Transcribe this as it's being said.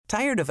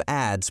Tired of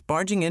ads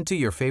barging into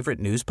your favorite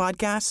news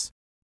podcasts?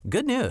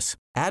 Good news.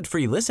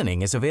 Ad-free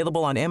listening is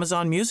available on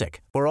Amazon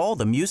Music for all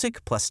the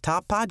music plus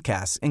top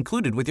podcasts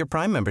included with your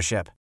Prime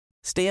membership.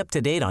 Stay up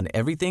to date on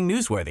everything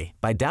newsworthy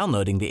by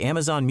downloading the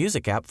Amazon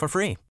Music app for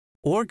free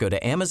or go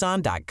to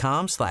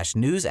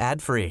amazon.com/news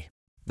ad free.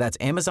 That's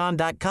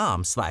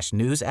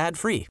amazon.com/news ad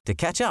free to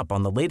catch up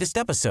on the latest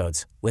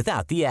episodes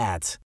without the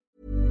ads.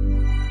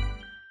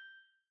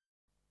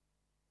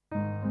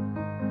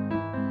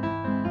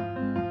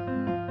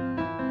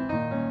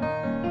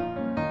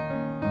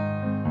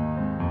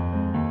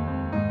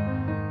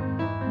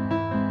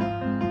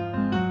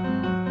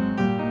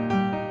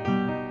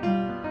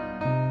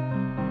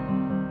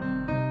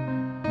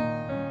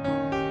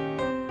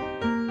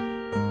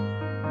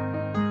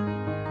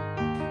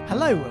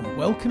 Hello and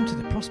welcome to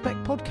the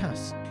Prospect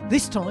Podcast,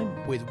 this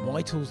time with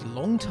Whitehall's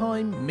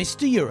longtime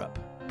Mr. Europe,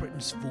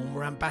 Britain's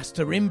former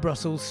ambassador in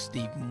Brussels,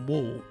 Stephen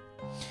Wall.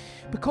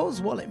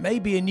 Because while it may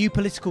be a new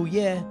political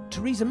year,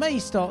 Theresa May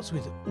starts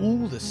with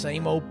all the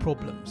same old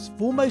problems,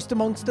 foremost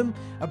amongst them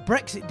a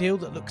Brexit deal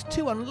that looks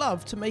too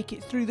unloved to make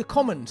it through the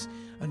Commons,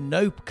 and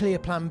no clear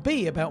plan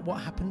B about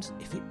what happens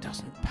if it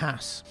doesn't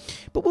pass.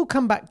 But we'll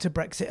come back to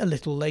Brexit a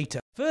little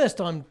later.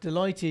 First, I'm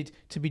delighted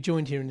to be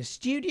joined here in the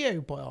studio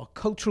by our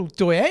cultural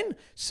doyen,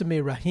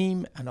 Samir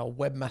Rahim, and our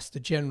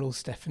webmaster general,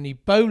 Stephanie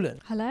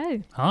Boland.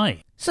 Hello.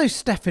 Hi. So,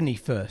 Stephanie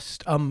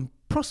first.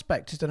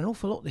 Prospect has done an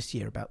awful lot this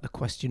year about the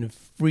question of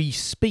free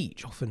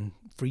speech, often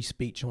free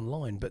speech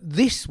online. But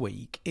this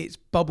week, it's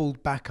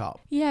bubbled back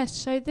up. Yes,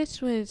 so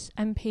this was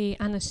MP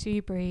Anna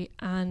Soubry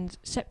and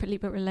separately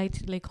but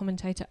relatedly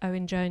commentator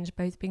Owen Jones,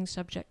 both being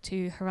subject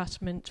to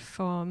harassment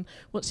from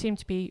what seemed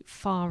to be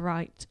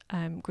far-right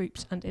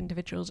groups and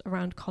individuals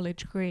around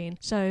College Green.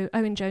 So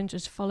Owen Jones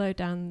was followed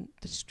down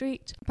the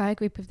street by a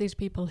group of these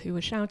people who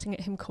were shouting at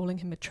him, calling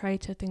him a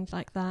traitor, things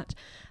like that.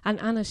 And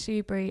Anna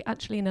Soubry,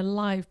 actually in a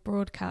live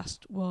broadcast,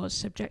 was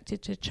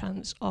subjected to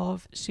chants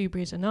of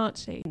Soubry as a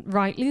Nazi.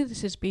 Rightly,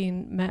 this has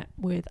been met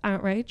with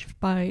outrage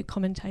by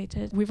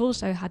commentators. We've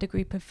also had a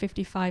group of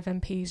 55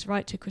 MPs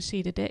write to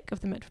Cressida Dick of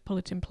the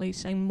Metropolitan Police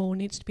saying more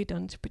needs to be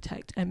done to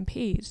protect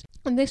MPs.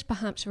 And this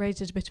perhaps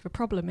raises a bit of a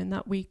problem in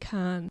that we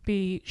can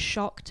be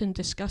shocked and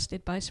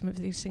disgusted by some of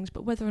these things,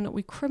 but whether or not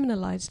we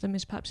criminalise them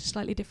is perhaps a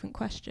slightly different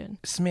question.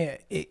 Smear,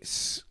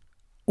 it's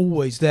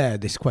always there,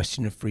 this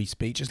question of free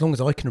speech. As long as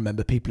I can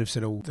remember, people have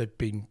said, they've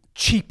been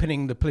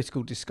cheapening the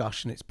political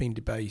discussion, it's been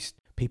debased.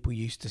 People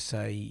used to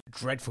say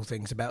dreadful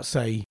things about,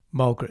 say,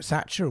 Margaret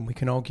Thatcher, and we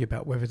can argue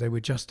about whether they were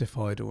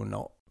justified or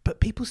not.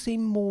 But people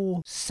seem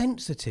more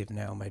sensitive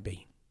now,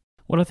 maybe.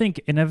 Well, I think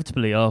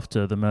inevitably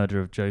after the murder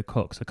of Joe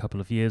Cox a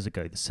couple of years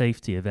ago, the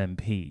safety of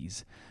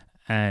MPs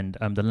and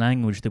the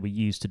language that we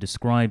use to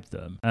describe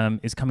them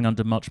is coming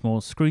under much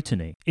more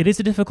scrutiny. It is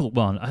a difficult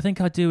one. I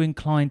think I do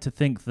incline to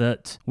think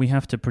that we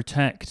have to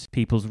protect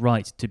people's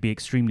right to be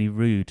extremely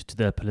rude to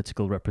their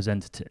political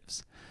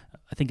representatives.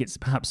 I think it's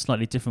perhaps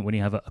slightly different when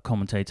you have a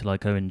commentator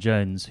like Owen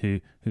Jones who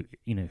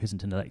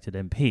isn't an elected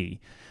MP.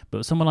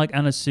 But someone like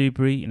Anna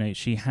Soubry,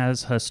 she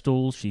has her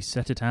stalls, she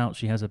set it out,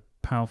 she has a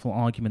powerful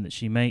argument that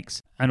she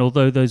makes. And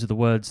although those are the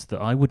words that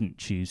I wouldn't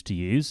choose to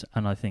use,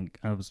 and I think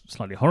I was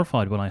slightly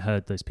horrified when I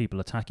heard those people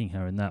attacking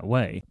her in that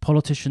way,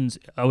 politicians,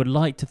 I would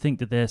like to think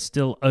that they're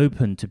still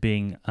open to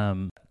being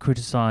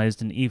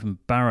criticised and even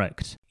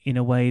barracked in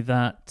a way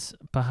that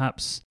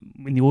perhaps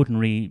in the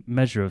ordinary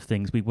measure of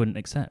things we wouldn't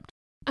accept.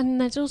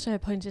 And there's also a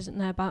point, isn't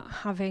there, about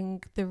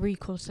having the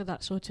recourse to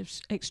that sort of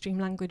extreme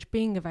language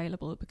being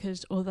available,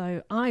 because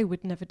although I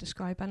would never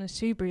describe Anna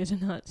Soubry as a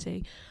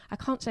Nazi, I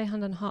can't say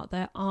hand on heart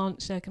there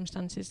aren't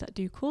circumstances that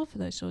do call for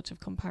those sorts of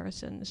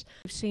comparisons.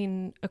 We've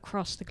seen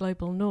across the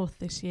global north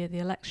this year the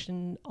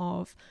election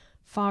of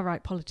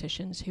far-right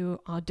politicians who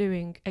are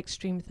doing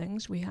extreme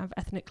things. We have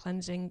ethnic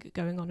cleansing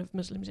going on of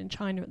Muslims in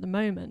China at the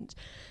moment.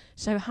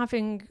 So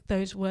having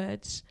those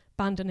words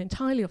banned and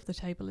entirely off the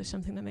table is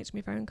something that makes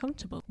me very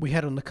uncomfortable. We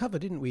had on the cover,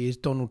 didn't we, is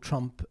Donald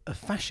Trump a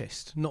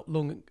fascist not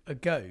long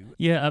ago?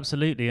 Yeah,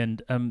 absolutely.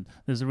 And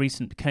there's a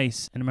recent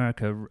case in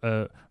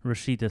America,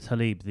 Rashida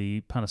Tlaib,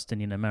 the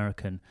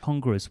Palestinian-American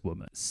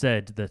congresswoman,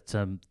 said that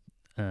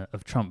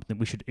of Trump that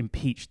we should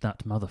impeach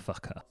that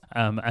motherfucker.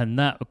 And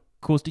that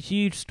caused a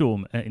huge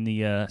storm in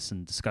the US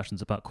and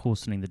discussions about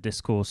coarsening the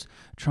discourse.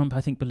 Trump, I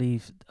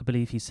believe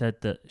he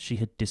said that she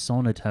had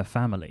dishonoured her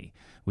family,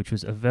 which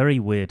was a very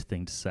weird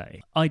thing to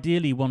say.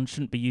 Ideally, one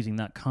shouldn't be using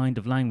that kind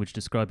of language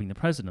describing the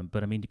president,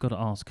 but I mean, you've got to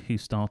ask who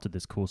started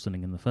this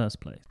coarsening in the first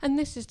place. And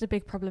this is the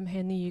big problem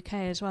here in the UK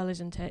as well,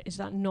 isn't it? Is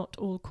that not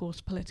all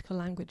coarse political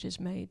language is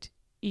made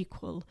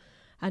equal.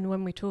 And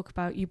when we talk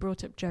about, you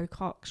brought up Joe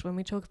Cox, when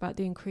we talk about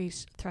the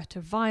increased threat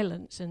of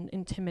violence and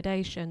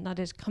intimidation, that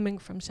is coming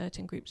from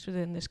certain groups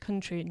within this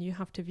country, and you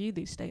have to view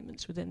these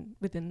statements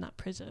within that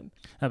prism.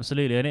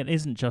 Absolutely, and it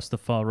isn't just the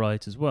far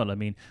right as well. I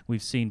mean,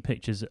 we've seen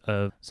pictures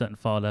of certain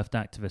far left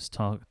activists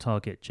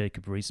target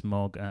Jacob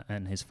Rees-Mogg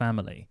and his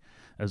family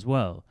as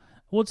well.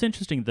 What's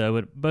interesting,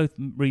 though, both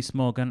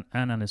Rees-Mogg and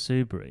Anna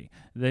Soubry,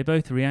 they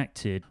both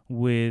reacted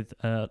with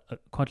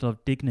quite a lot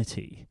of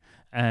dignity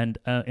And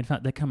in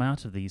fact, they come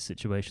out of these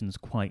situations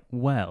quite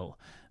well.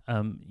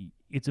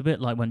 It's a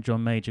bit like when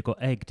John Major got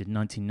egged in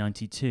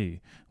 1992.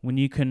 When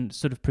you can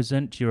sort of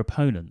present your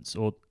opponents,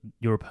 or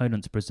your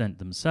opponents present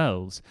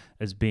themselves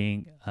as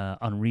being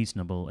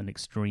unreasonable and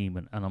extreme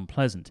and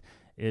unpleasant,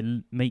 it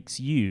makes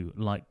you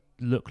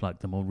look like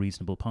the more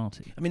reasonable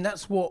party. I mean,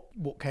 that's what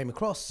came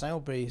across.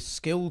 Salisbury, a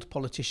skilled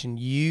politician,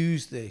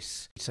 used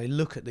this to say,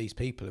 look at these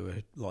people who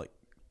are like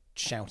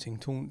shouting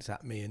taunts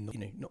at me and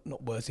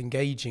not worth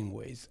engaging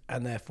with,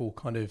 and therefore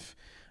kind of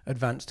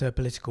advanced her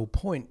political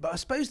point. But I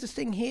suppose the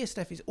thing here,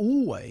 Steph, is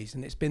always,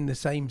 and it's been the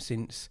same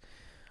since,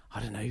 I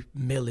don't know,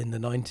 Mill in the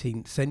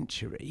 19th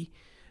century,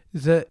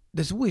 that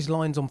there's always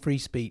lines on free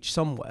speech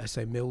somewhere.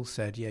 So Mill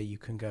said, yeah, you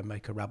can go and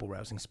make a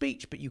rabble-rousing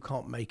speech, but you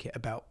can't make it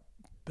about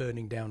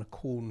burning down a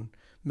corn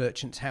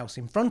merchant's house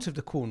in front of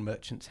the corn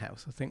merchant's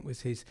house, I think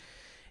was his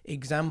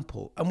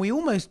example. And we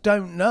almost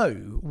don't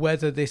know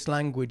whether this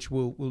language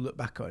will look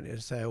back on it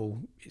and say,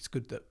 oh, it's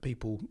good that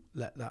people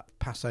let that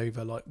pass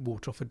over like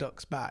water off a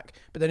duck's back.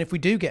 But then if we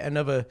do get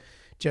another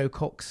Joe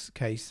Cox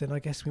case, then I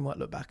guess we might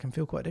look back and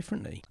feel quite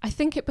differently. I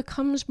think it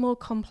becomes more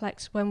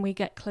complex when we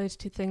get close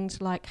to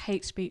things like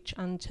hate speech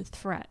and to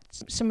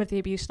threats. Some of the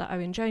abuse that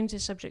Owen Jones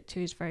is subject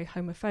to is very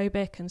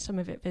homophobic, and some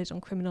of it is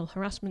on criminal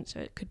harassment, so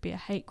it could be a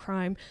hate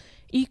crime.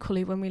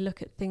 Equally, when we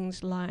look at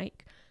things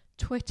like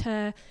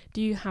Twitter,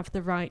 do you have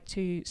the right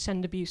to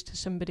send abuse to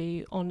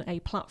somebody on a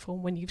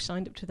platform when you've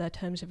signed up to their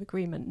terms of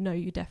agreement? No,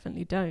 you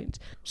definitely don't.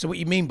 So what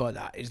you mean by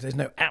that is there's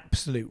no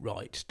absolute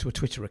right to a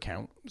Twitter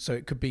account, so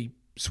it could be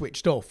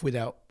switched off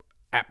without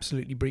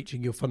absolutely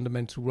breaching your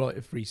fundamental right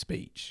of free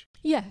speech.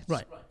 Yes.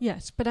 Right.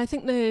 Yes, but I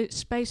think the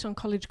space on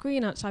College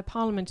Green outside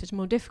Parliament is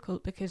more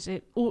difficult because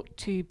it ought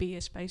to be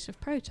a space of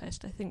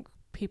protest. I think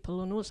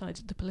people on all sides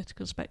of the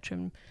political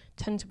spectrum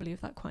tend to believe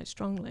that quite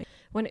strongly.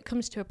 When it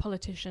comes to a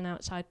politician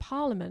outside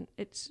Parliament,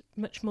 it's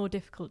much more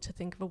difficult to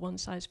think of a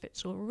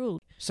one-size-fits-all rule.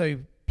 So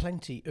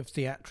plenty of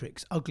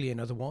theatrics, ugly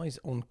and otherwise,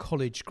 on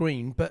College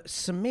Green. But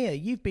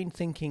Samir, you've been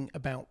thinking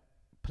about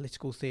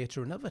political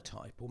theatre another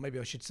type, or maybe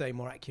I should say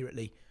more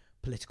accurately,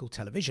 political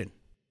television.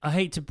 I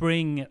hate to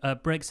bring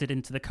Brexit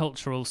into the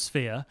cultural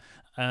sphere,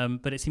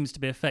 but it seems to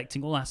be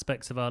affecting all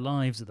aspects of our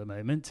lives at the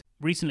moment.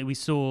 Recently we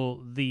saw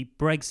the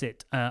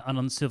Brexit An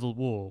Uncivil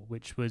War,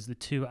 which was the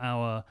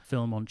 2-hour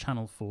film on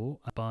Channel 4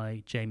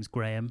 by James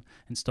Graham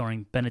and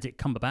starring Benedict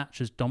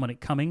Cumberbatch as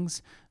Dominic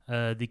Cummings,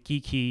 the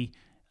geeky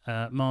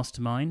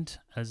mastermind,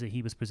 as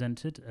he was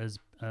presented, as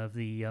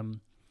the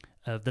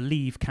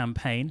Leave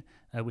campaign,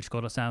 which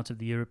got us out of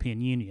the European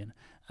Union.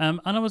 And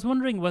I was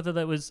wondering whether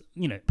there was,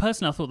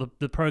 personally I thought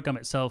the programme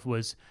itself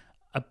was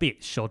a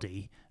bit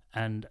shoddy,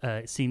 and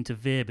it seemed to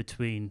veer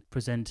between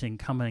presenting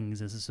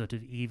Cummings as a sort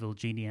of evil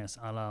genius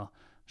a la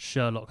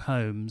Sherlock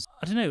Holmes.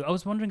 I don't know, I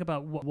was wondering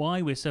about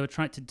why we're so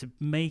attracted to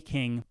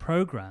making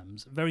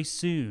programmes very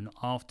soon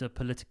after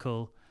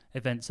political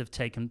events have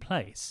taken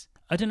place.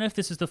 I don't know if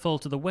this is the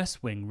fault of the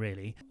West Wing,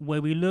 really,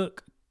 where we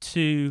look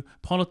to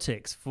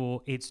politics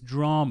for its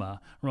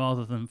drama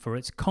rather than for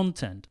its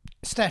content.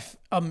 Steph,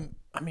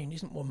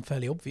 isn't one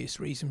fairly obvious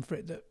reason for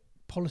it that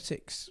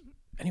politics,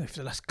 anyway for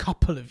the last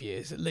couple of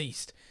years at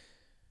least,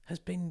 has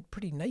been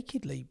pretty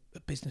nakedly a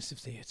business of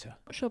theatre?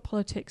 I'm not sure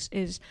politics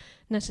is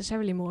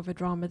necessarily more of a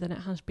drama than it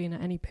has been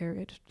at any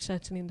period,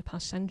 certainly in the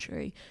past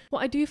century.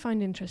 What I do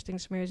find interesting,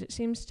 Samir, is it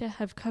seems to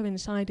have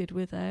coincided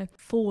with a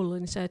fall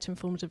in certain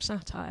forms of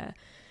satire.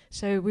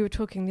 So we were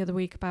talking the other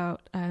week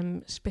about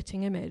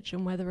Spitting Image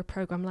and whether a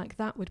programme like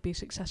that would be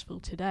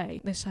successful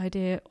today. This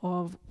idea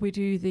of we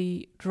do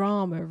the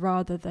drama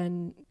rather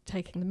than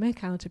taking the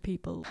mick out of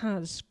people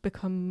has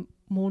become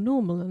more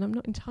normal, and I'm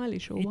not entirely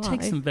sure why. It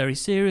takes them very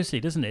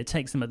seriously, doesn't it? It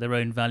takes them at their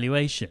own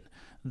valuation.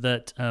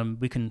 That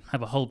we can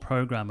have a whole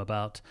programme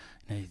about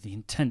the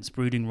intense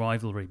brooding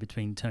rivalry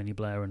between Tony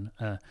Blair and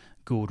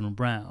Gordon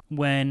Brown,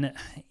 when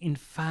in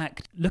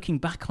fact, looking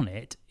back on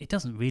it, it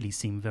doesn't really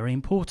seem very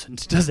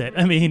important, does it?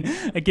 I mean,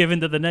 given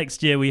that the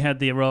next year we had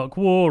the Iraq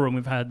War and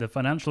we've had the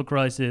financial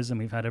crisis and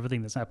we've had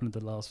everything that's happened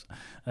in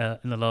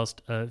the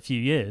last few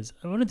years,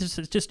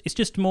 it's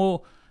just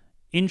more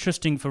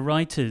interesting for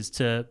writers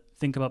to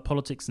think about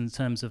politics in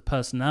terms of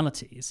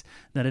personalities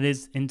than it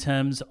is in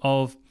terms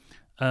of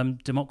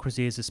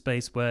democracy as a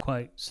space where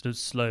quite sort of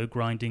slow,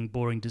 grinding,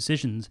 boring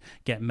decisions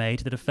get made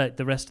that affect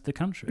the rest of the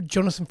country.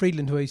 Jonathan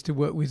Friedland, who I used to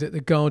work with at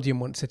The Guardian,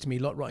 once said to me,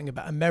 like writing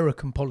about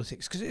American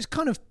politics, because it's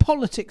kind of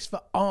politics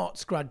for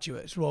arts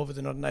graduates rather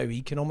than,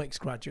 economics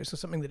graduates, or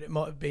something that it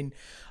might have been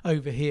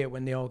over here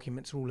when the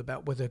arguments are all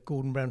about whether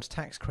Gordon Brown's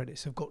tax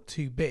credits have got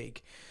too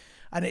big.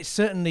 And it's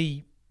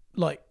certainly,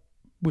 like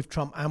with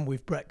Trump and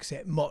with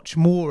Brexit, much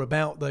more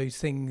about those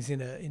things in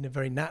a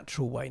very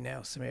natural way now,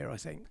 Samir, I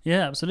think.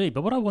 Yeah, absolutely.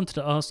 But what I wanted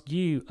to ask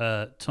you,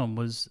 Tom,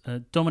 was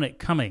Dominic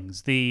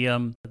Cummings,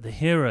 the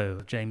hero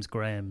of James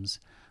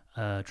Graham's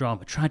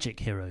drama, tragic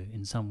hero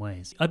in some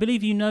ways. I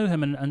believe you know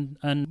him, and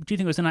do you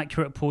think it was an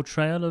accurate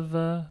portrayal of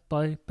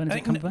by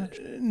Benedict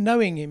Cumberbatch?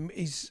 Knowing him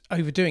is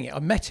overdoing it. I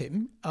met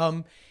him.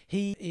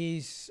 He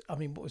is,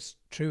 what was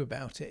true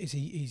about it is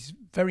he's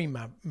very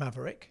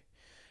maverick.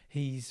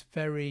 He's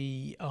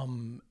very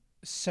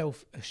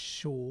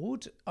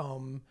self-assured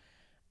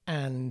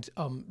and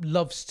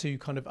loves to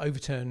kind of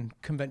overturn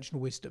conventional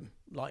wisdom.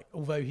 Like,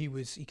 although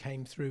he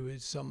came through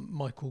as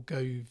Michael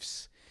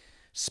Gove's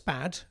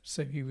spad,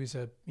 so he was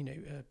a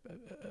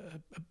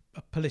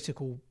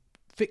political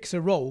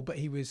fixer role, but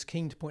he was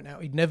keen to point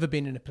out he'd never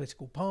been in a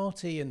political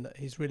party and that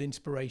his real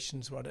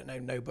inspirations were,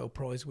 Nobel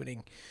Prize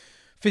winning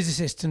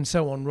physicists and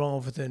so on,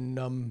 rather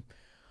than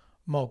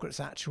Margaret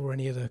Thatcher or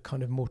any other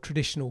kind of more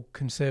traditional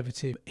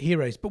conservative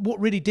heroes. But what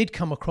really did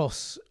come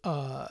across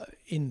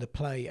in the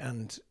play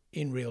and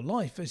in real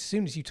life, as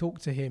soon as you talk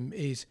to him,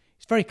 is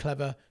he's very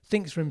clever,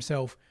 thinks for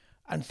himself,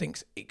 and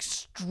thinks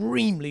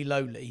extremely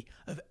lowly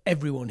of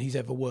everyone he's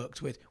ever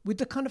worked with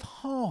the kind of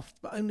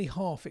only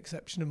half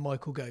exception of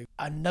Michael Gove.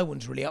 And no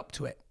one's really up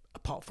to it,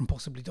 apart from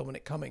possibly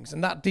Dominic Cummings.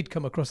 And that did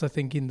come across, I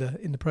think, in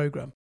the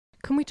programme.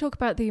 Can we talk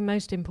about the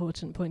most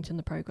important point in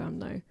the programme,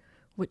 though,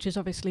 which is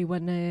obviously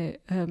when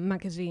a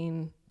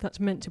magazine that's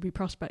meant to be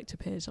Prospect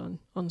appears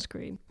on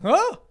screen?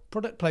 Oh,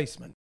 product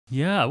placement.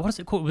 Yeah, what is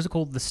it called? Was it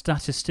called The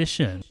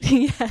Statistician?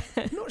 Yeah.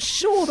 Not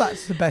sure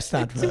that's the best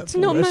advert. It's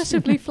not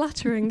massively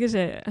flattering, is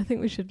it? I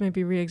think we should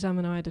maybe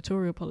re-examine our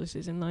editorial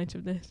policies in light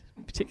of this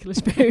particular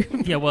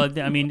spoon. Yeah, well,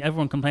 I mean,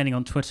 everyone complaining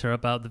on Twitter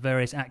about the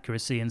various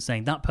accuracy and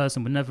saying that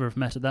person would never have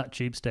met at that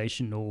tube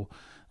station or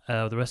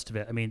the rest of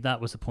it. I mean, that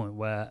was the point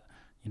where,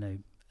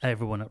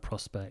 everyone at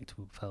Prospect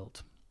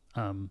felt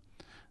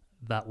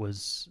that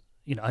was,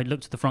 I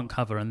looked at the front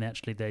cover and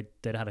they'd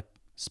had a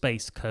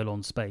space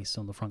on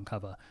the front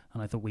cover,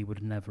 and I thought we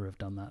would never have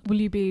done that. Will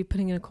you be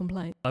putting in a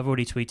complaint? I've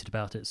already tweeted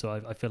about it,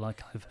 so I feel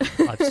like I've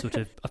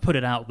put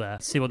it out there.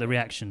 See what the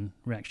reaction.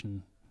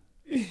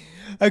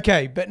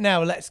 Okay, but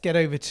now let's get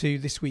over to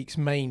this week's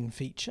main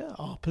feature,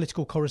 our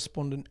political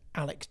correspondent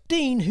Alex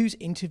Dean, who's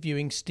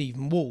interviewing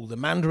Stephen Wall, the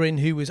Mandarin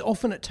who was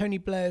often at Tony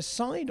Blair's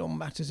side on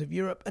matters of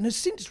Europe and has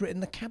since written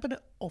the Cabinet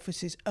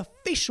Office's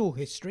official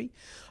history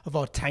of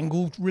our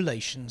tangled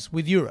relations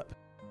with Europe.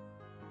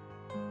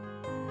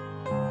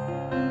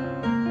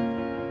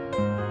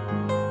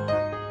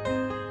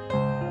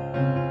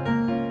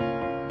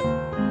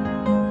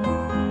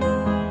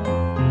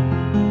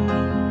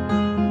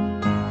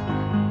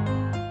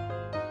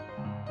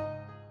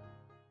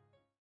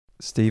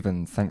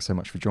 Stephen, thanks so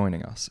much for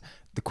joining us.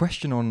 The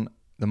question on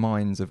the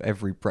minds of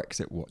every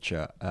Brexit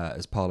watcher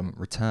as Parliament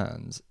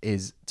returns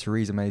is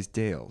Theresa May's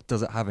deal.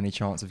 Does it have any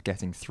chance of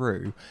getting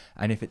through?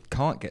 And if it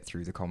can't get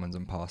through the Commons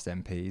and past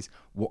MPs,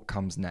 what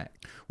comes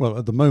next? Well,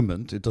 at the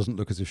moment, it doesn't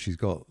look as if she's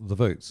got the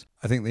votes.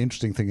 I think the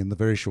interesting thing in the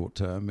very short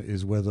term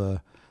is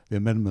whether the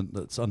amendment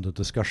that's under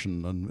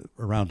discussion and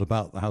around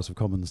about the House of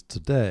Commons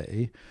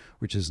today,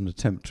 which is an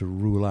attempt to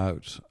rule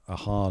out a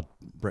hard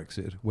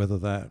Brexit, whether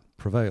that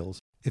prevails.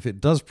 If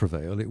it does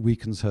prevail, it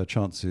weakens her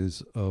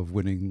chances of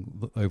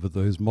winning over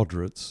those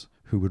moderates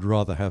who would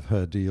rather have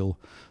her deal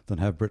than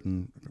have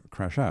Britain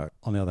crash out.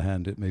 On the other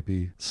hand, it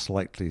maybe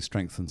slightly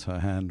strengthens her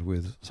hand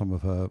with some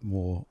of her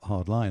more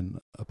hardline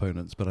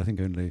opponents, but I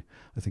think only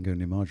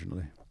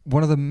marginally.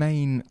 One of the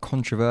main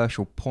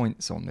controversial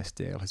points on this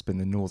deal has been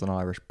the Northern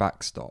Irish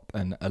backstop,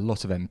 and a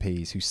lot of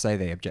MPs who say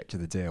they object to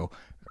the deal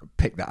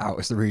pick that out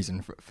as the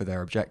reason for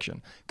their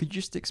objection. Could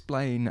you just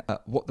explain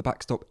what the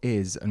backstop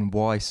is and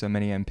why so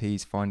many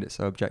MPs find it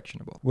so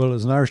objectionable? Well,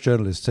 as an Irish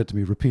journalist said to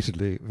me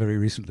repeatedly very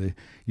recently,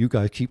 you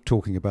guys keep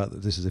talking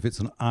about this as if it's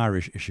an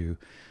Irish issue.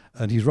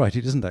 And he's right,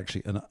 it isn't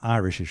actually an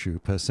Irish issue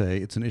per se.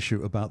 It's an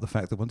issue about the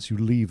fact that once you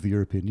leave the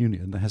European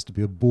Union, there has to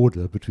be a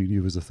border between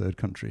you as a third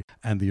country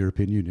and the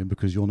European Union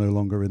because you're no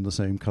longer in the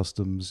same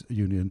customs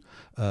union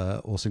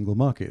or single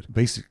market.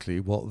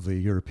 Basically, what the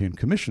European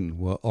Commission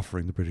were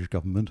offering the British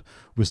government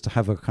was to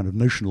have a kind of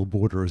notional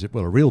border,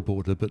 a real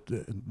border, but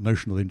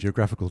notional in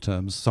geographical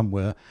terms,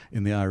 somewhere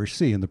in the Irish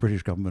Sea. And the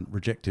British government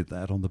rejected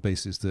that on the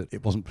basis that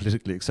it wasn't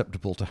politically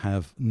acceptable to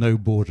have no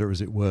border,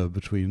 as it were,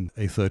 between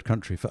a third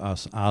country, for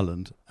us,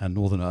 Ireland, and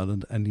Northern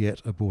Ireland, and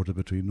yet a border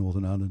between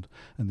Northern Ireland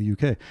and the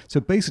UK. So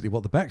basically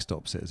what the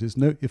backstop says is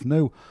if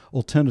no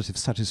alternative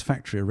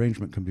satisfactory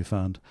arrangement can be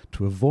found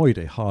to avoid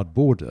a hard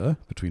border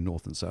between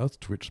North and South,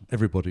 to which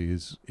everybody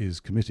is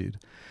committed,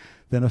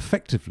 then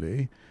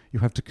effectively you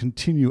have to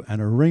continue an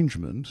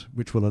arrangement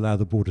which will allow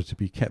the border to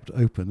be kept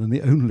open, and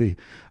the only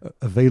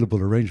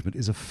available arrangement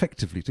is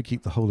effectively to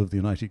keep the whole of the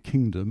United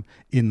Kingdom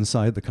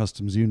inside the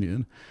customs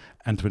union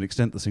and to an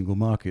extent the single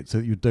market, so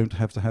that you don't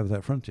have to have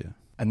that frontier.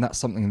 And that's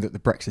something that the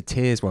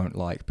Brexiteers won't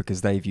like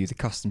because they view the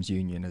customs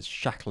union as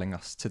shackling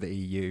us to the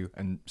EU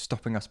and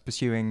stopping us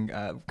pursuing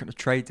kind of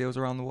trade deals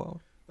around the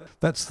world.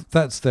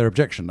 That's their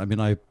objection. I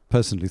mean, I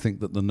personally think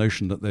that the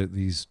notion that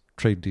these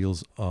trade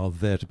deals are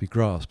there to be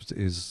grasped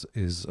is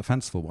a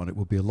fanciful one. It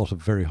will be a lot of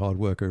very hard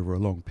work over a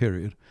long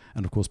period.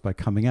 And of course, by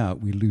coming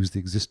out, we lose the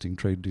existing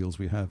trade deals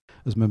we have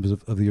as members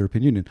of the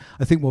European Union.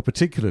 I think what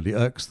particularly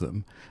irks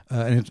them,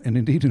 and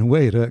indeed in a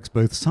way it irks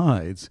both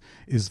sides,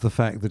 is the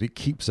fact that it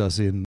keeps us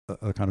in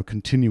a kind of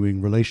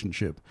continuing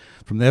relationship.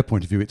 From their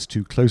point of view, it's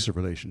too close a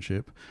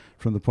relationship.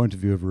 From the point of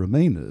view of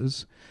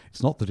Remainers,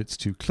 it's not that it's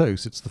too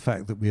close, it's the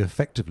fact that we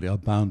effectively are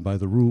bound by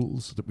the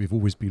rules that we've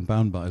always been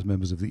bound by as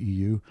members of the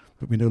EU,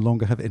 but we no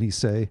longer have any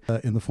say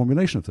in the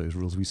formulation of those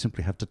rules. We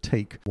simply have to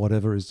take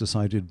whatever is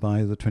decided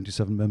by the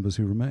 27 members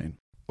who remain.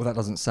 Well, that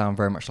doesn't sound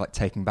very much like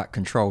taking back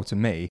control to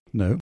me.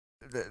 No.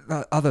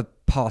 The other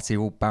party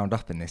all bound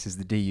up in this is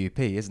the DUP,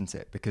 isn't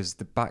it? Because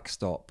the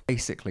backstop,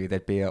 basically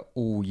there'd be an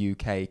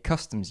all-UK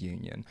customs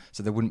union,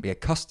 so there wouldn't be a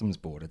customs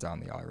border down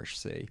the Irish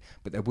Sea,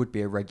 but there would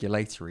be a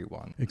regulatory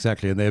one.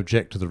 Exactly, and they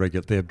object to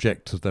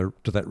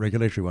that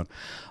regulatory one.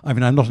 I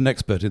mean, I'm not an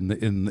expert in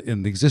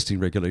the existing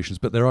regulations,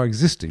 but there are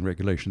existing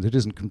regulations. It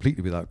isn't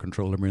completely without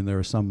control. I mean, there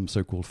are some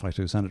so-called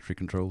phytosanitary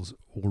controls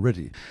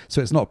already, so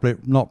it's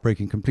not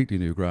breaking completely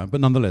new ground.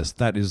 But nonetheless,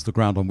 that is the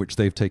ground on which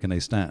they've taken a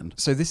stand.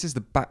 So this is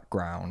the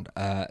background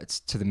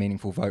to the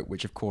meaningful vote,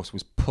 which of course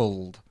was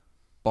pulled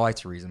by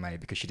Theresa May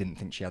because she didn't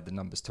think she had the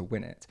numbers to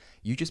win it.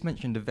 You just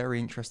mentioned a very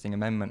interesting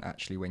amendment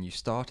actually when you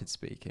started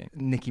speaking.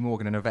 Nicky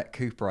Morgan and Yvette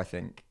Cooper, I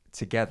think,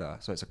 together,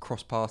 so it's a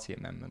cross-party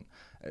amendment,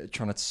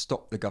 trying to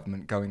stop the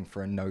government going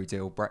for a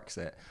no-deal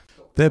Brexit.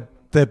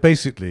 They're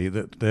basically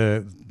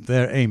their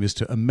aim is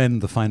to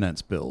amend the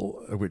finance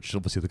bill, which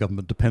obviously the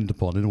government depend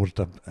upon in order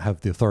to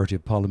have the authority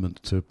of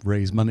Parliament to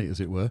raise money, as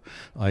it were,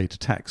 i.e. to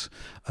tax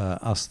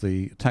us,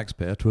 the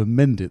taxpayer, to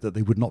amend it that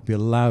they would not be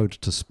allowed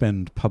to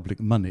spend public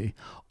money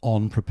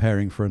on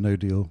preparing for a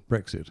no-deal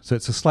Brexit. So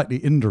it's a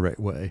slightly indirect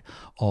way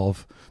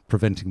of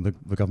preventing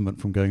the government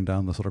from going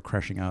down the sort of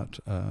crashing out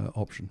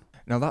option.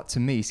 Now that to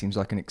me seems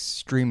like an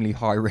extremely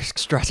high risk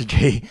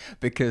strategy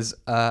because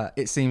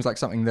it seems like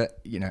something that,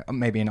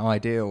 maybe an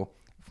ideal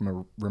from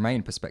a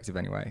Remain perspective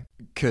anyway,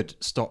 could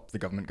stop the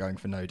government going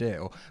for no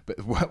deal. But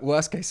the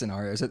worst case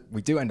scenario is that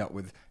we do end up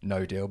with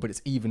no deal, but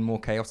it's even more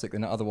chaotic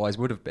than it otherwise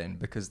would have been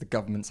because the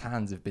government's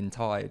hands have been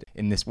tied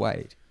in this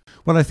way.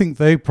 Well, I think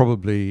they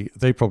probably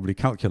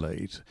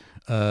calculate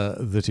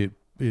that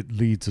it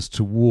leads us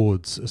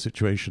towards a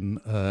situation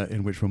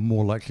in which we're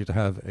more likely to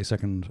have a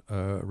second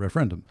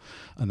referendum,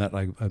 and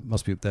that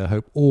must be their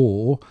hope,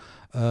 or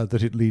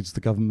that it leads the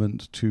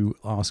government to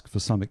ask for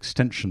some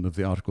extension of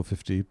the Article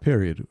 50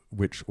 period,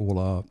 which all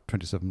our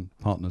 27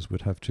 partners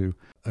would have to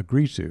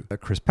agree to.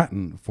 Chris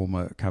Patten,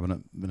 former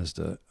cabinet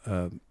minister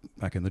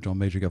back in the John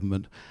Major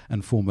government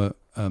and former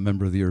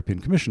member of the European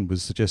Commission,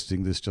 was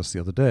suggesting this just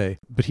the other day,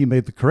 but he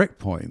made the correct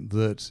point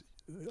that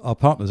our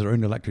partners are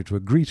only likely to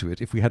agree to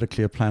it if we had a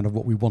clear plan of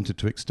what we wanted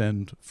to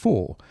extend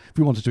for. If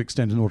we wanted to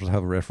extend in order to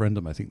have a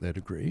referendum, I think they'd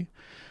agree.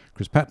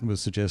 Chris Patten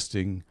was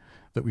suggesting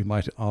that we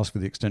might ask for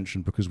the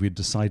extension because we'd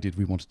decided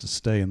we wanted to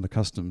stay in the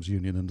customs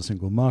union and the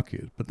single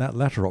market. But that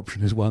latter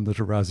option is one that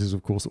arouses,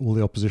 of course, all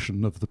the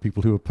opposition of the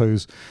people who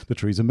oppose the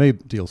Theresa May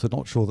deal. So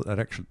not sure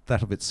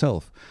that of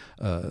itself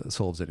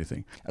solves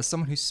anything. As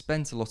someone who's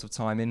spent a lot of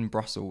time in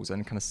Brussels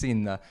and kind of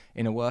seen the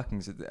inner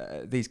workings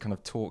of these kind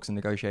of talks and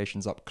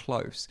negotiations up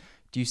close,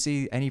 do you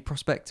see any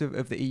prospect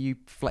of the EU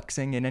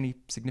flexing in any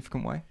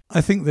significant way?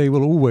 I think they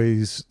will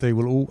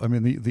all. I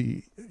mean,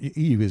 the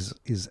EU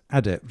is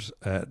adept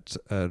at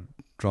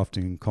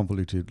drafting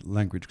convoluted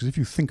language, because if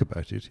you think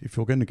about it, if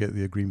you're going to get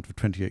the agreement of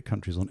 28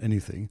 countries on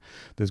anything,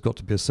 there's got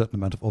to be a certain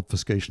amount of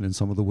obfuscation in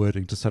some of the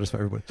wording to satisfy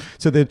everybody.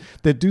 So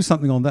they'd do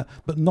something on that,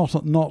 but not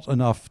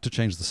enough to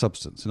change the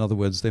substance. In other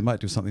words, they might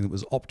do something that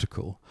was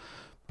optical,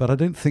 but I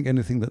don't think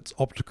anything that's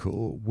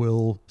optical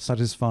will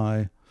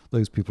satisfy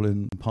those people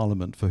in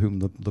Parliament for whom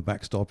the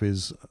backstop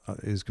is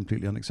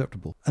completely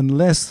unacceptable.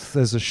 Unless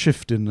there's a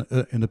shift in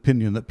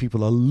opinion that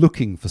people are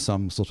looking for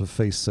some sort of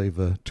face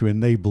saver to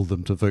enable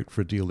them to vote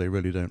for a deal they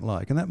really don't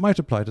like. And that might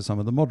apply to some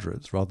of the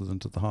moderates rather than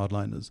to the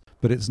hardliners.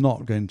 But it's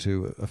not going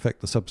to affect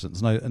the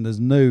substance. And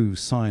there's no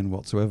sign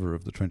whatsoever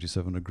of the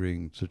 27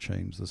 agreeing to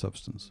change the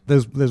substance.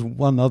 There's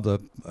one other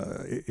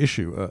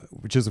issue,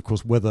 which is, of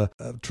course, whether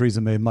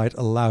Theresa May might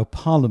allow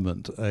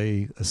Parliament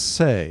a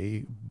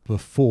say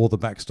before the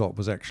backstop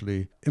was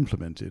actually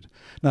implemented.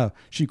 Now,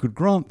 she could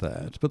grant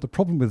that, but the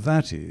problem with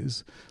that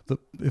is that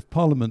if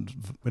Parliament,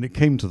 when it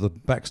came to the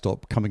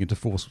backstop coming into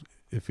force,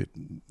 if it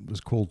was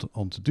called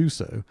on to do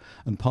so,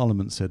 and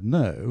Parliament said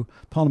no,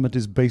 Parliament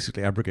is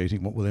basically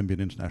abrogating what will then be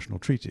an international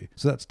treaty.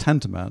 So that's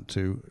tantamount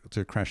to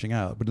crashing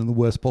out, but in the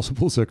worst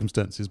possible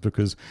circumstances,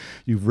 because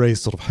you've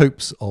raised sort of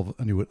hopes of,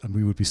 and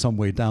we would be some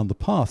way down the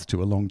path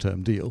to a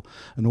long-term deal,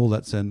 and all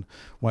that's then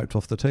wiped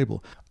off the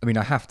table. I mean,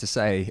 I have to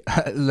say,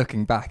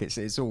 looking back,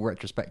 it's all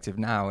retrospective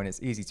now, and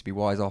it's easy to be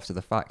wise after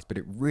the fact, but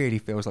it really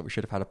feels like we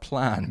should have had a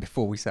plan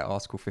before we set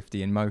Article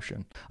 50 in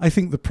motion. I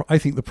think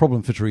the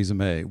problem for Theresa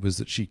May was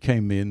that she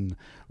came in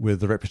with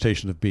the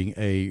reputation of being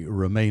a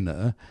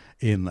Remainer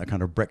in a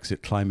kind of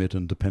Brexit climate,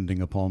 and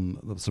depending upon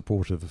the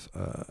support of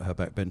her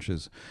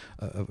backbenchers,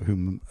 of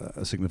whom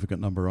a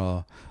significant number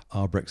are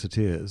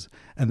Brexiteers,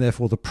 and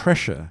therefore the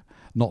pressure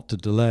not to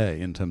delay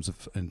in terms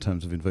of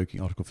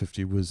invoking Article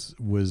 50 was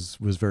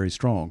very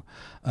strong.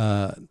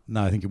 Now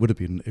I think it would have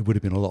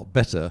been a lot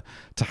better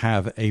to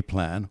have a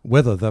plan.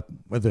 Whether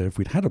if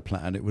we'd had a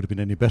plan it would have been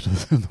any better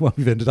than the one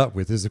we've ended up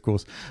with is of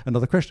course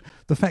another question.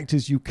 The fact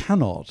is you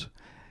cannot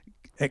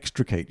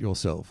extricate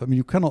yourself. I mean,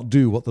 you cannot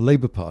do what the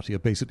Labour Party are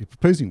basically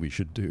proposing we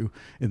should do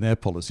in their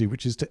policy,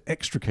 which is to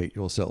extricate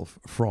yourself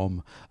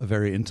from a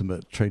very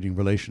intimate trading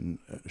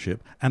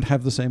relationship and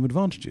have the same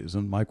advantages.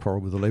 And my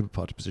quarrel with the Labour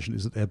Party position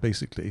is that they're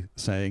basically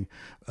saying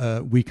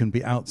we can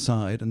be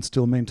outside and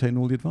still maintain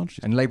all the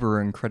advantages. And Labour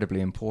are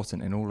incredibly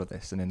important in all of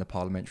this and in the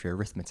parliamentary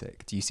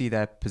arithmetic. Do you see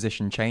their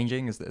position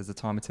changing as the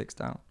timer ticks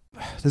down?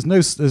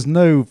 There's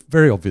no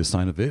very obvious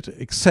sign of it,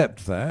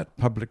 except that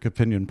public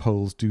opinion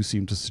polls do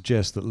seem to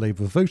suggest that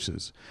Labour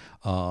voters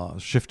are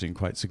shifting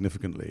quite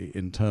significantly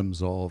in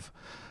terms of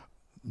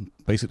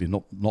basically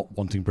not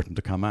wanting Britain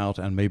to come out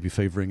and maybe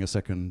favouring a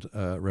second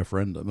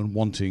referendum and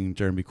wanting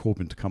Jeremy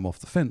Corbyn to come off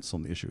the fence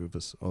on the issue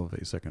of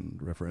a second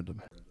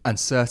referendum. And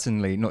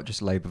certainly not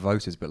just Labour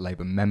voters but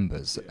Labour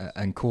members.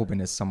 And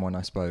Corbyn is someone,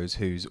 I suppose,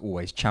 who's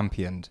always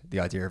championed the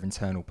idea of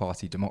internal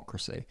party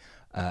democracy.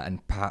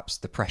 And perhaps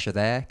the pressure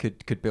there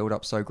could build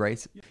up so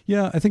great.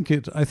 Yeah, I think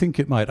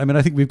it might. I mean,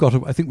 I think we've got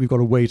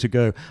a way to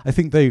go. I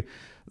think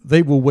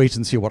they will wait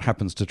and see what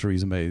happens to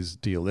Theresa May's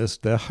deal.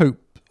 Their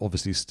hope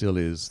obviously still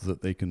is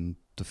that they can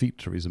defeat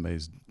Theresa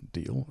May's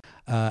deal,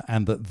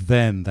 and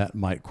that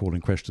might call in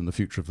question the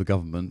future of the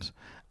government,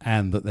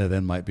 and that there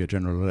then might be a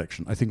general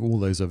election. I think all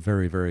those are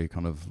very, very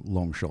kind of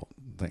long shot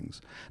things.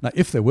 Now,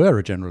 if there were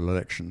a general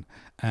election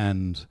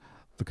and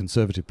the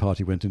Conservative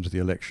Party went into the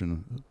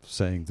election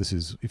saying this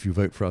is, if you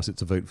vote for us,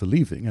 it's a vote for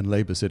leaving, and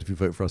Labour said if you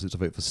vote for us, it's a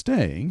vote for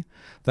staying,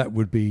 that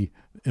would be,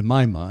 in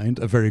my mind,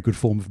 a very good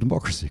form of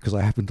democracy, because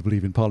I happen to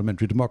believe in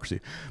parliamentary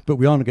democracy. But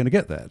we aren't going to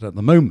get that. At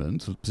the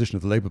moment, the position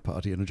of the Labour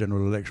Party in a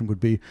general election would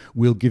be,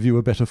 we'll give you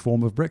a better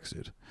form of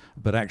Brexit.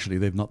 But actually,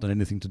 they've not done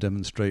anything to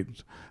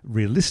demonstrate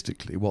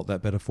realistically what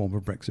that better form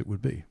of Brexit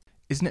would be.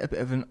 Isn't it a bit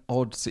of an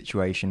odd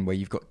situation where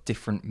you've got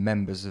different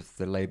members of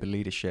the Labour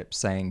leadership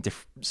saying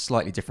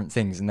slightly different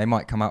things, and they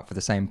might come out for the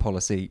same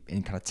policy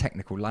in kind of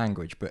technical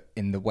language, but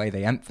in the way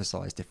they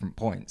emphasise different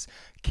points?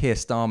 Keir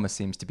Starmer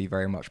seems to be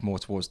very much more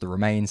towards the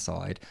Remain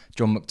side.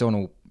 John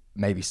McDonnell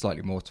maybe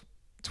slightly more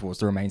towards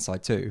the Remain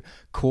side too.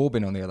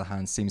 Corbyn, on the other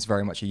hand, seems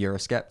very much a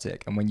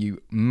Eurosceptic, and when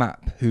you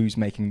map who's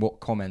making what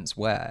comments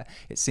where,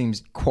 it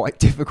seems quite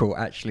difficult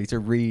actually to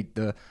read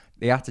the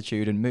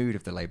attitude and mood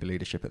of the Labour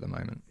leadership at the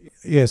moment.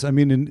 Yes, I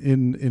mean,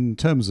 in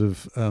terms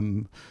of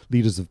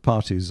leaders of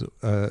parties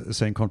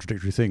saying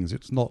contradictory things,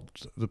 it's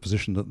not the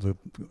position that the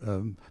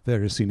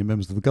various senior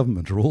members of the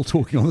government are all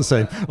talking on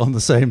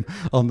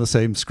the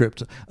same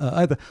script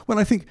either. Well,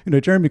 I think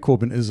Jeremy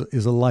Corbyn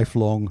is a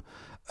lifelong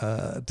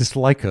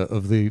disliker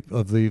of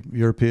the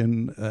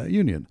European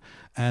Union.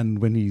 And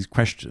when he's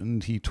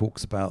questioned, he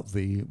talks about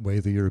the way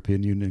the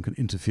European Union can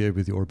interfere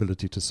with your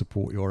ability to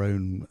support your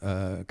own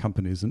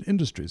companies and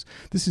industries.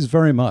 This is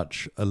very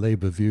much a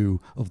Labour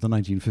view of the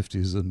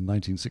 1950s and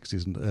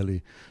 1960s and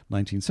early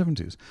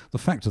 1970s. The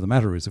fact of the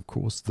matter is, of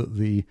course, that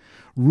the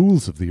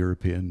rules of the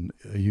European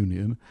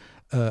Union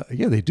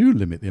they do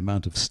limit the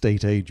amount of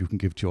state aid you can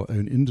give to your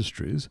own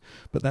industries,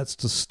 but that's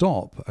to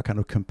stop a kind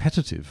of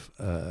competitive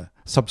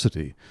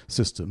subsidy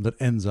system that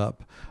ends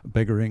up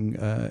beggaring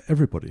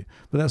everybody.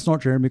 But that's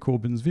not Jeremy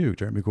Corbyn's view.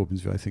 Jeremy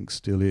Corbyn's view, I think,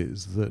 still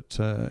is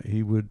that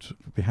he would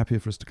be happier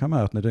for us to come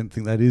out, and I don't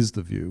think that is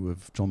the view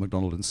of John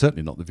McDonnell, and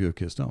certainly not the view of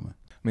Keir Starmer.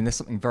 I mean, there's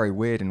something very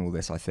weird in all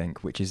this, I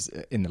think, which is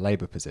in the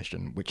Labour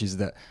position, which is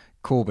that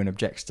Corbyn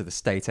objects to the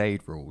state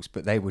aid rules,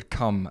 but they would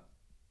come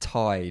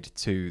tied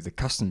to the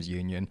customs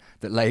union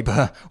that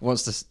Labour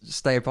wants to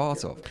stay a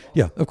part of.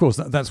 Yeah, of course.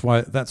 That's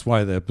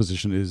why their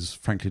position is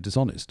frankly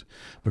dishonest,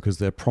 because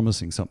they're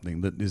promising something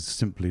that is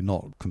simply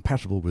not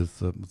compatible with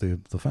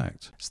the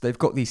facts. So they've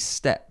got these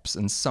steps,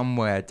 and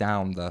somewhere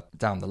down the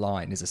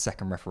line is a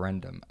second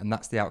referendum, and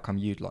that's the outcome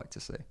you'd like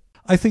to see.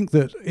 I think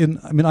that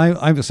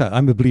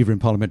I'm a believer in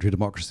parliamentary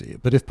democracy,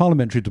 but if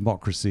parliamentary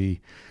democracy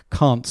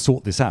can't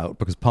sort this out,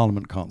 because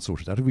Parliament can't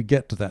sort it out, if we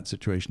get to that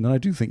situation, then I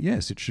do think,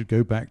 yes, it should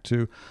go back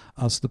to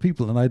us, the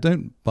people. And I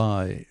don't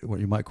buy what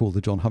you might call the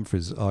John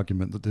Humphrys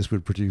argument that this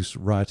would produce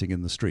rioting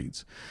in the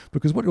streets,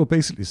 because what you're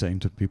basically saying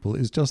to people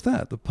is just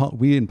that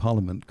we in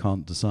Parliament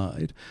can't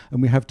decide,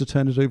 and we have to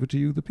turn it over to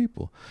you, the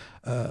people.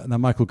 Now,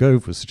 Michael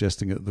Gove was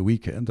suggesting at the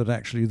weekend that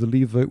actually the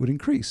Leave vote would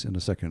increase in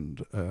a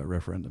second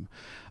referendum.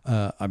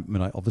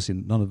 Obviously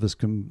none of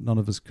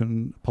us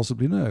can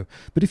possibly know.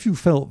 But if you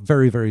felt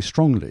very, very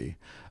strongly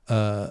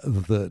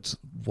that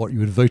what you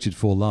had voted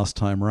for last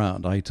time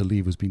around, i.e. to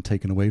leave, was being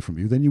taken away from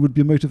you, then you would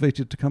be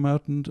motivated to come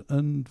out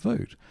and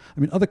vote. I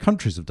mean, other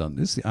countries have done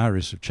this. The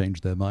Irish have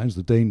changed their minds.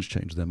 The Danes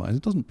changed their minds.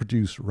 It doesn't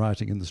produce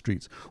rioting in the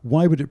streets.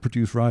 Why would it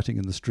produce rioting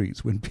in the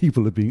streets when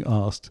people are being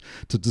asked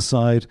to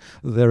decide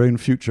their own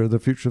future, the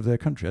future of their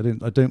country?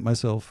 I don't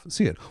myself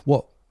see it.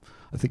 What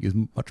I think is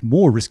much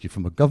more risky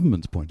from a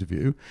government's point of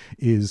view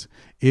is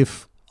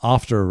if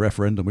after a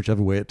referendum,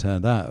 whichever way it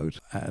turned out,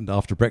 and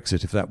after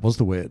Brexit, if that was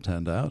the way it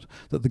turned out,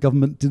 that the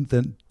government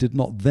did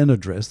not then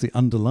address the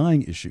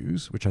underlying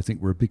issues, which I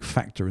think were a big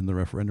factor in the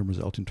referendum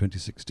result in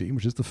 2016,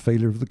 which is the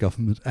failure of the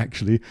government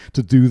actually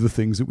to do the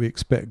things that we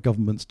expect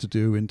governments to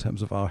do in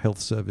terms of our health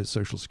service,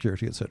 social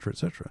security, etc.,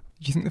 etc.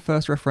 Do you think the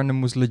first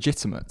referendum was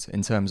legitimate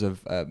in terms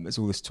of, there's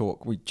all this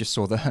talk, we just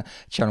saw the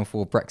Channel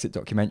 4 Brexit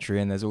documentary,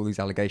 and there's all these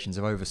allegations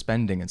of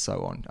overspending and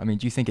so on. I mean,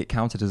 do you think it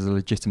counted as a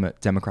legitimate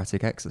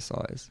democratic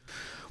exercise?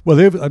 Well,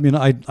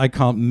 I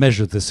can't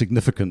measure the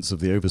significance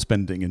of the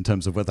overspending in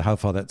terms of how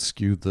far that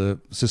skewed the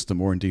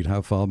system, or indeed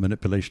how far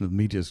manipulation of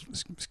media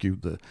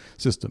skewed the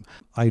system.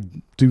 I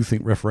do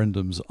think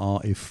referendums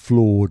are a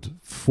flawed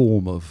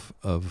form of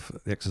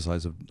the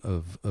exercise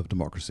of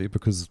democracy,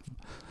 because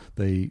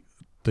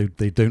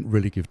they don't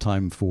really give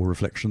time for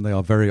reflection. They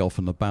are very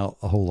often about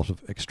a whole lot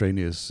of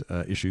extraneous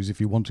issues. If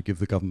you want to give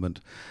the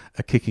government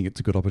a kicking, it's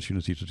a good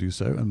opportunity to do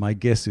so. And my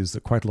guess is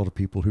that quite a lot of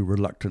people who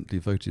reluctantly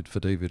voted for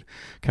David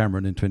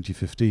Cameron in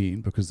 2015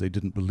 because they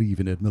didn't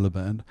believe in Ed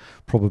Miliband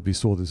probably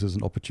saw this as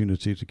an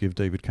opportunity to give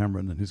David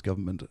Cameron and his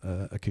government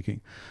a kicking,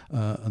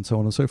 and so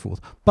on and so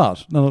forth.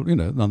 But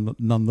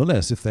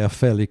nonetheless, if they are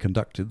fairly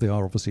conducted, they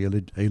are obviously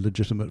a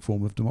legitimate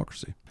form of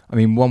democracy. I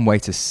mean, one way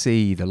to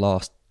see the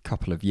last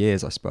couple of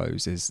years, I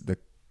suppose, is the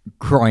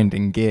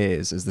grinding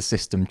gears as the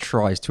system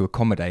tries to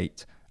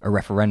accommodate a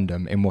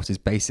referendum in what is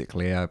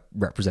basically a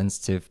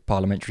representative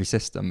parliamentary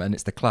system, and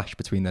it's the clash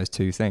between those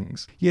two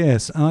things.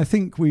 Yes, and I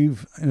think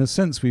we've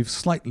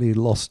slightly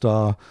lost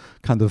our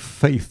kind of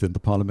faith in the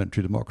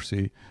parliamentary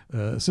democracy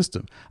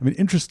system. I mean,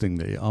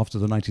 interestingly, after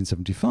the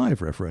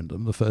 1975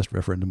 referendum, the first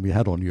referendum we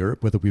had on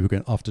Europe, whether we were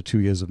going, after 2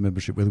 years of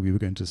membership, whether we were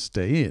going to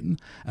stay in,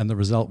 and the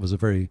result was a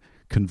very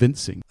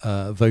convincing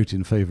vote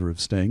in favour of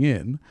staying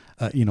in,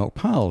 Enoch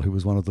Powell, who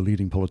was one of the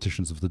leading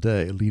politicians of the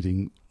day, a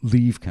leading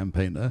Leave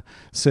campaigner,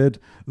 said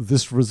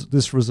this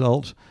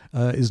result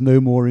is no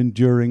more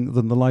enduring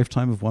than the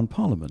lifetime of one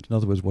parliament. In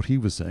other words, what he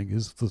was saying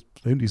is the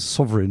only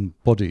sovereign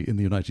body in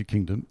the United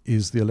Kingdom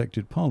is the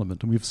elected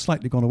parliament, and we've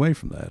slightly gone away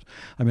from that.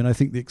 I mean, I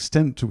think the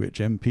extent to which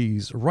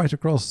MPs right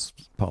across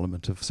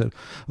Parliament have said,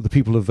 the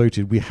people have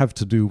voted, we have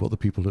to do what the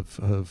people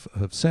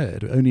have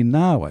said. Only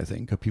now, I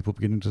think, are people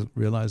beginning to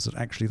realise that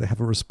actually they have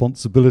a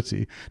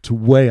responsibility to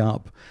weigh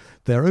up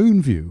their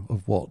own view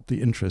of what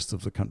the interest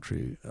of the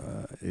country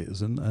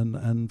is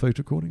and vote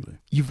accordingly.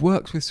 You've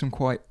worked with some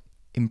quite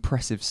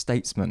impressive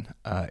statesmen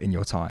in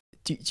your time.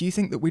 Do you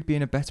think that we'd be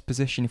in a better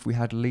position if we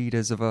had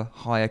leaders of a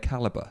higher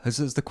calibre?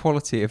 Has the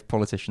quality of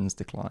politicians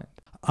declined?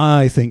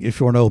 I think if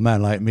you're an old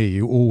man like me,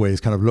 you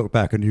always kind of look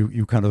back and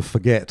you kind of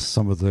forget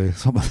some of the.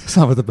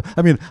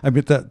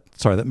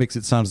 That makes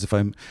it sound as if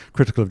I'm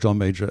critical of John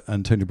Major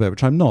and Tony Blair,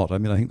 which I'm not. I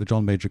mean, I think the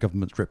John Major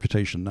government's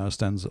reputation now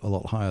stands a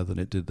lot higher than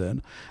it did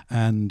then,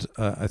 and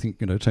I think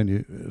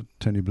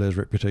Tony Blair's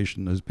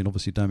reputation has been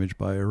obviously damaged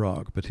by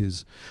Iraq, but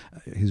his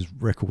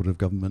record of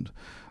government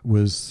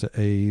was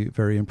a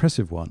very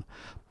impressive one.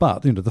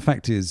 But the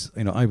fact is,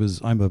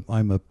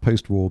 I'm a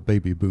post-war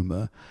baby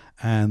boomer,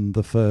 and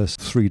the first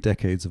 3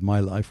 decades of my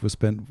life were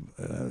spent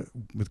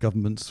with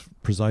governments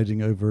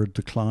presiding over a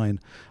decline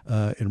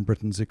in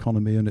Britain's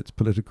economy and its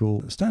political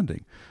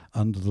standing.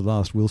 Under the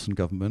last Wilson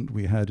government,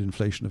 we had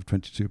inflation of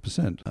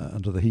 22%.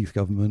 Under the Heath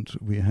government,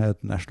 we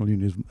had National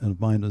Union of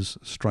Miners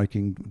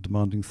striking,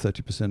 demanding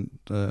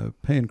 30%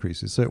 pay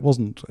increases. So it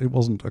wasn't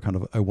a kind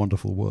of a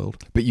wonderful world.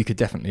 But you could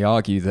definitely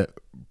argue that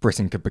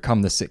Britain could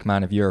become the sick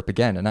man of Europe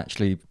again, and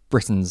actually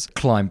Britain's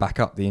climb back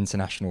up the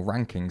international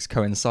rankings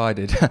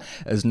coincided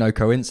as no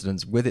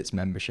coincidence with its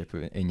membership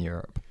in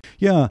Europe.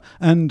 Yeah,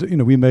 and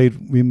we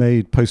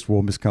made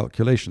post-war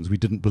miscalculations. We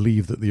didn't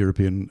believe that the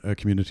European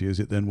community, as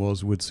it then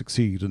was, would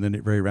succeed, and then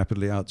it very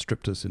rapidly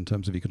outstripped us in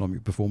terms of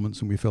economic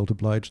performance, and we felt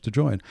obliged to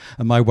join.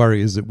 And my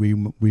worry is that we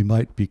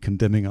might be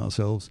condemning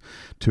ourselves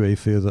to a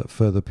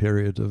further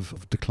period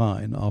of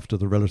decline after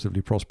the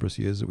relatively prosperous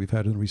years that we've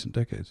had in recent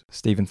decades.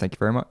 Stephen, thank you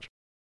very much.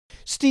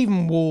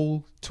 Stephen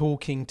Wall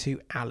talking to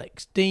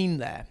Alex Dean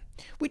there.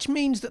 Which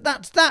means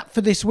that's that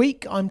for this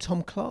week. I'm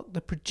Tom Clark.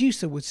 The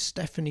producer was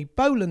Stephanie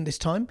Boland this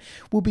time.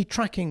 We'll be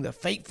tracking the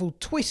fateful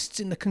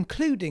twists in the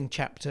concluding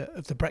chapter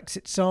of the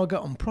Brexit saga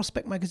on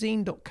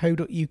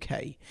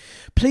prospectmagazine.co.uk.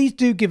 Please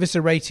do give us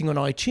a rating on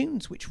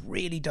iTunes, which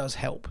really does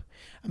help.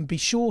 And be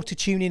sure to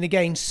tune in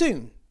again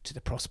soon to the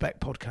Prospect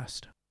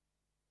Podcast.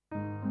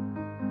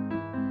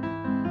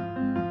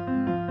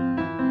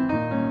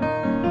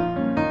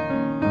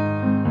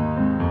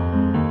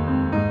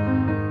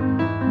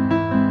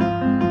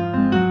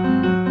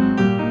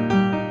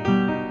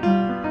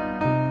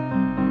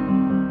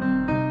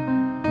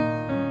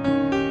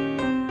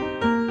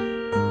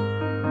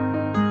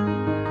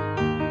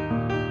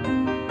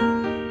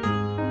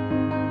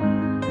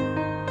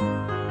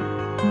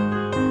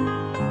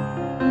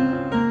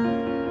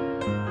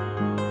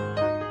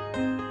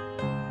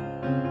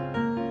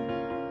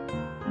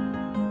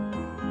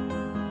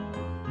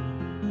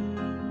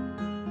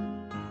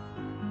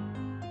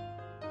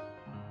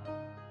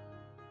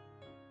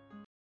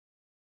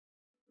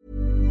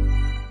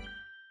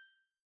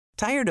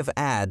 Tired of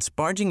ads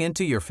barging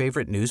into your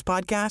favorite news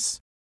podcasts?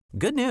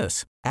 Good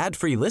news.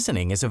 Ad-free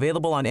listening is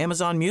available on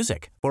Amazon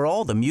Music for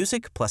all the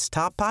music plus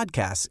top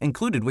podcasts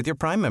included with your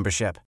Prime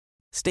membership.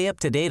 Stay up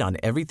to date on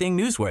everything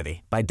newsworthy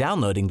by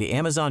downloading the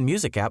Amazon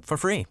Music app for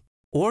free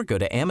or go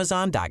to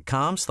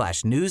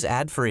amazon.com/news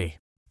ad free.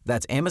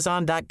 That's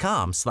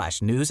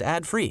amazon.com/news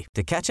ad free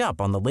to catch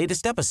up on the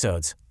latest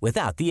episodes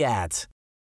without the ads.